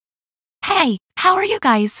Hey, how are you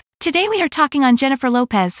guys? Today we are talking on Jennifer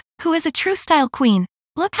Lopez, who is a true style queen.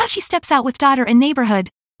 Look how she steps out with daughter in neighborhood.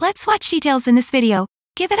 Let's watch details in this video.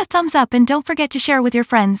 Give it a thumbs up and don't forget to share with your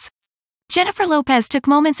friends. Jennifer Lopez took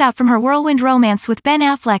moments out from her whirlwind romance with Ben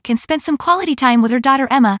Affleck and spent some quality time with her daughter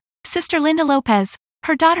Emma, sister Linda Lopez,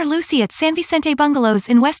 her daughter Lucy at San Vicente Bungalows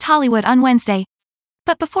in West Hollywood on Wednesday.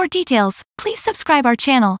 But before details, please subscribe our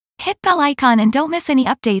channel, hit bell icon and don't miss any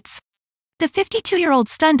updates. The 52-year-old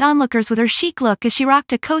stunned onlookers with her chic look as she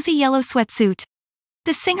rocked a cozy yellow sweatsuit.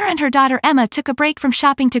 The singer and her daughter Emma took a break from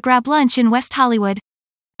shopping to grab lunch in West Hollywood.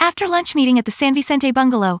 After lunch meeting at the San Vicente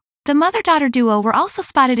Bungalow, the mother-daughter duo were also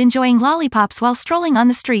spotted enjoying lollipops while strolling on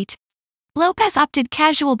the street. Lopez opted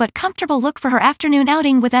casual but comfortable look for her afternoon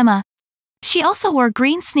outing with Emma. She also wore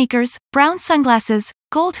green sneakers, brown sunglasses,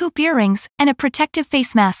 gold hoop earrings, and a protective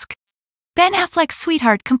face mask. Ben Affleck's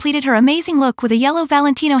sweetheart completed her amazing look with a yellow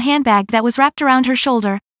Valentino handbag that was wrapped around her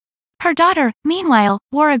shoulder. Her daughter, meanwhile,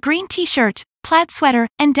 wore a green t-shirt, plaid sweater,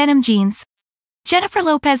 and denim jeans. Jennifer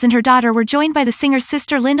Lopez and her daughter were joined by the singer's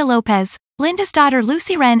sister Linda Lopez, Linda's daughter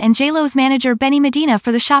Lucy Wren and J.Lo's manager Benny Medina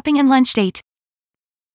for the shopping and lunch date.